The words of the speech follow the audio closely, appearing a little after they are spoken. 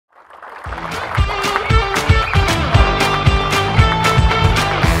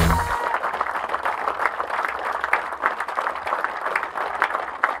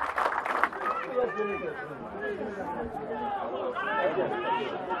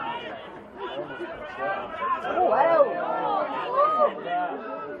Oh, hell!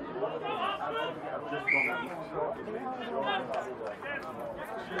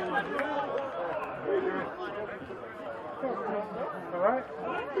 Alright?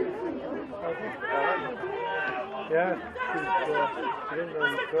 Yeah, she's in there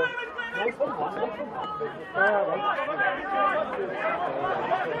and stuff.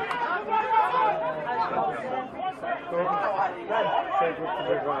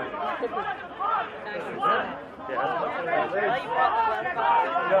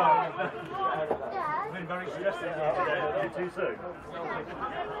 I've been very stressed today. Too soon? No.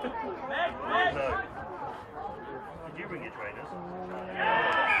 Did you bring your trainers?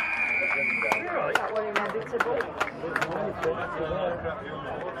 You're right. That one inevitable.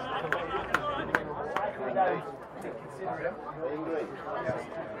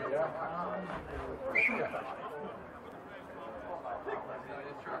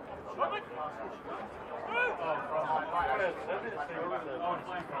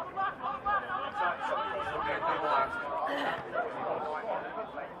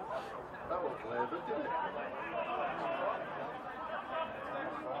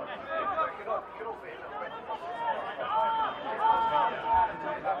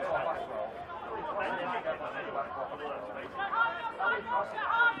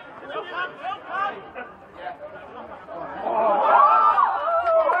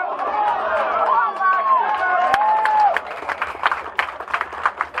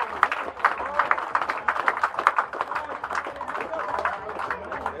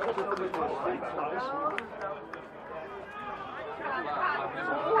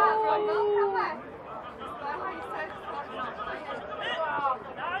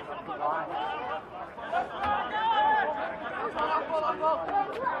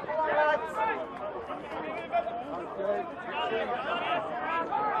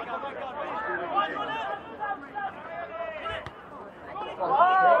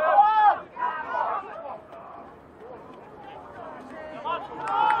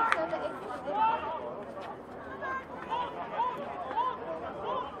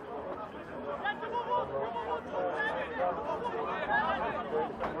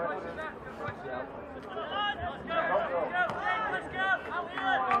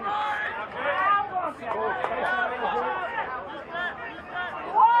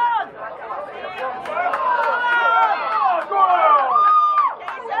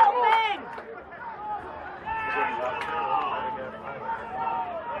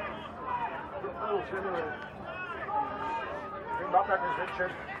 Bring back memories,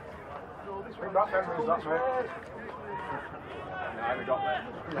 Richard. Bring back memories, that's right. No, I haven't got them.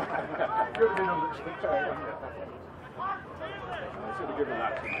 Could have been understood today, haven't you? I should have given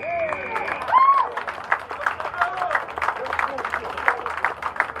that to you.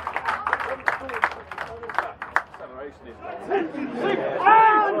 Acceleration is That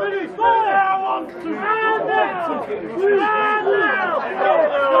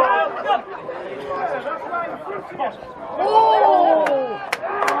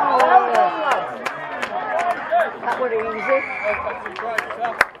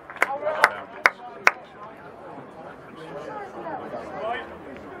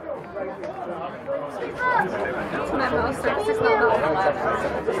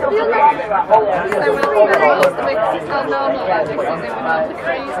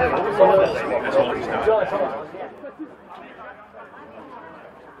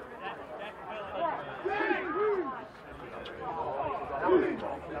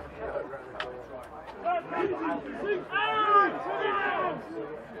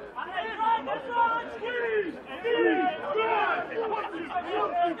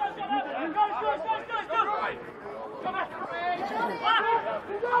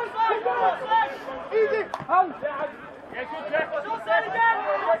was easy.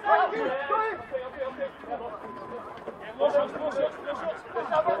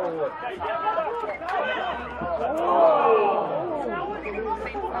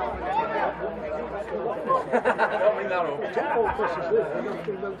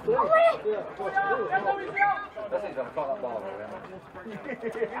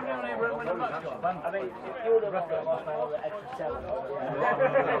 I mean, you would have lost my extra 7.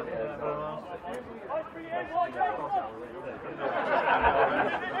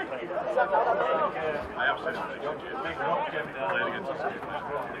 I absolutely got you. Played against us.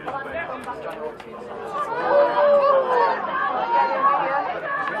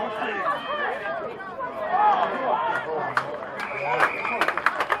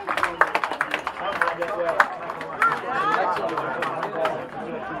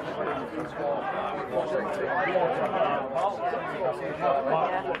 Yeah,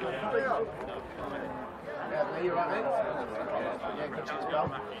 you right, mate? Yeah, good chance, pal.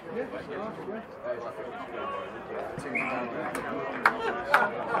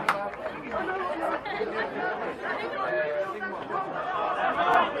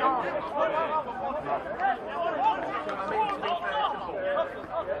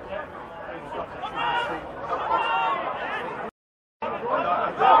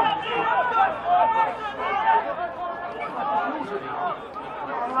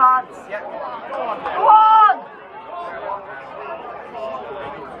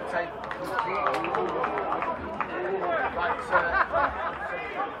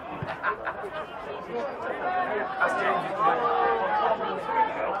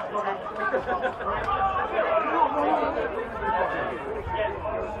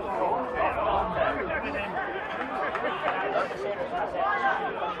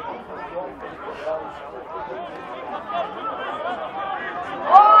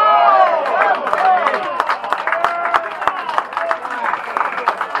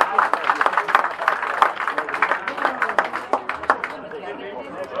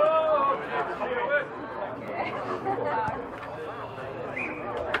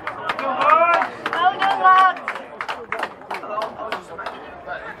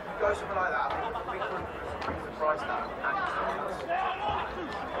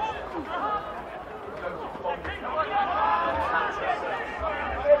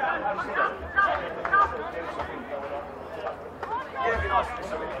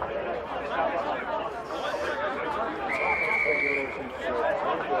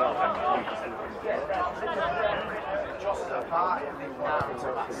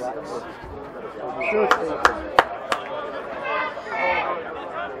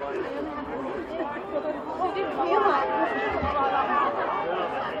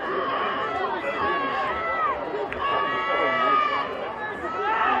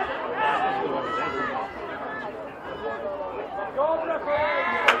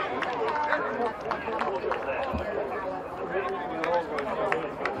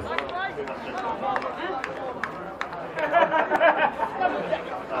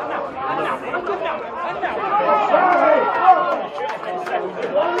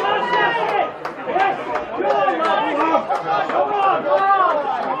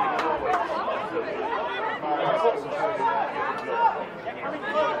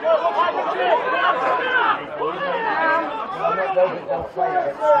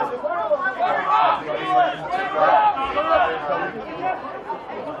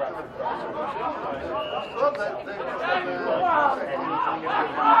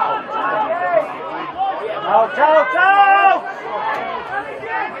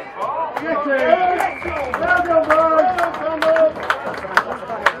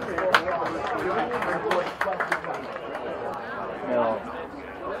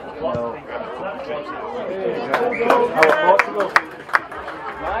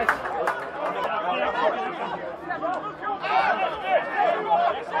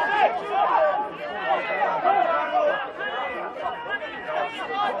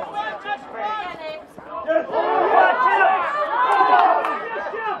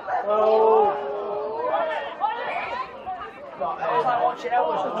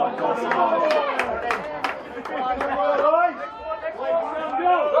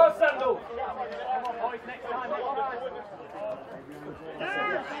 Go, Sandal!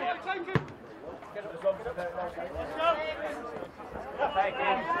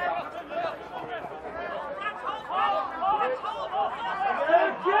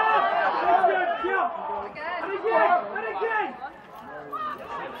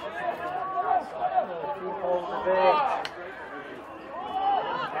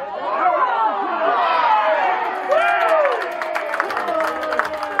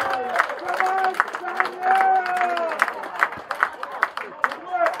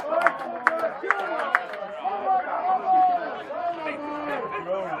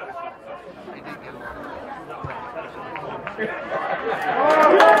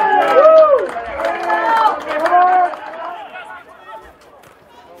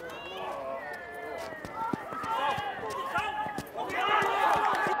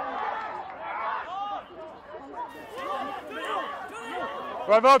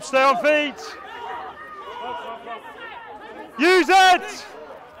 Right, Bob, stay on feet. Use it!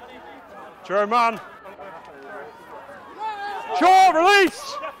 Sure, man. Short,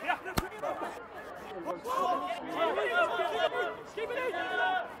 release!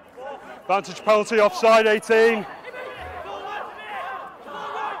 Advantage penalty, offside 18.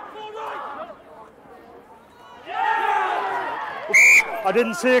 I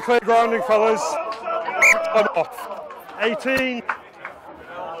didn't see a clear grounding, fellas. I'm off. 18.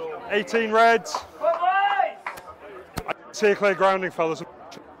 18 reds. I see a clear grounding, fellas.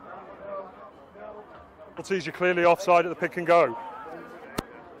 Penalties, you're clearly offside at the pick and go.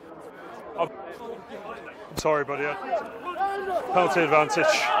 I'm sorry, buddy. Penalty advantage.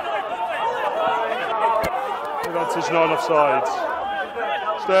 Advantage, not offside.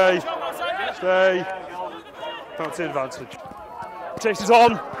 Stay. Penalty advantage. Chase is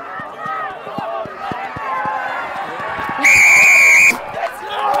on.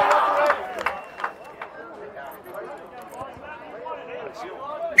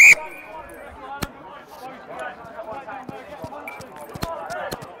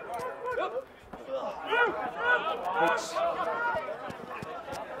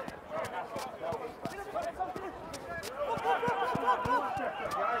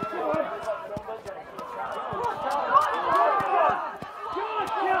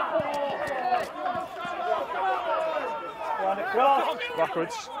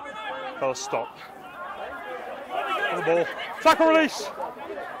 Backwards. Fellas, stop. On the ball. Tackle release.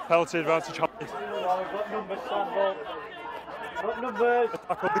 Penalty advantage. Got numbers, Sandal. Got numbers.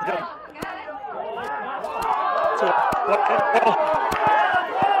 Tackle again.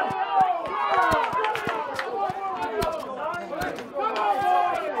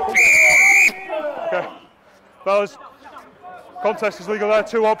 Okay. Fellas, contest is legal there.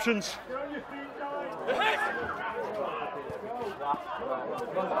 2 options.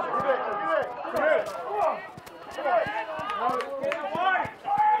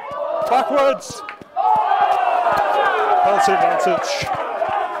 Backwards. Penalty advantage.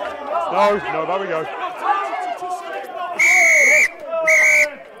 No, there we go.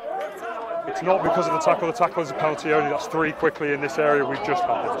 It's not because of the tackle. The tackle is a penalty only. That's 3 quickly in this area we've just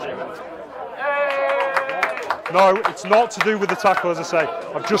had. No, it's not to do with the tackle, as I say.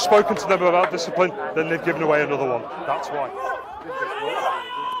 I've just spoken to them about discipline, then they've given away another one. That's why.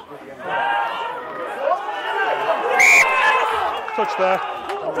 Touch there.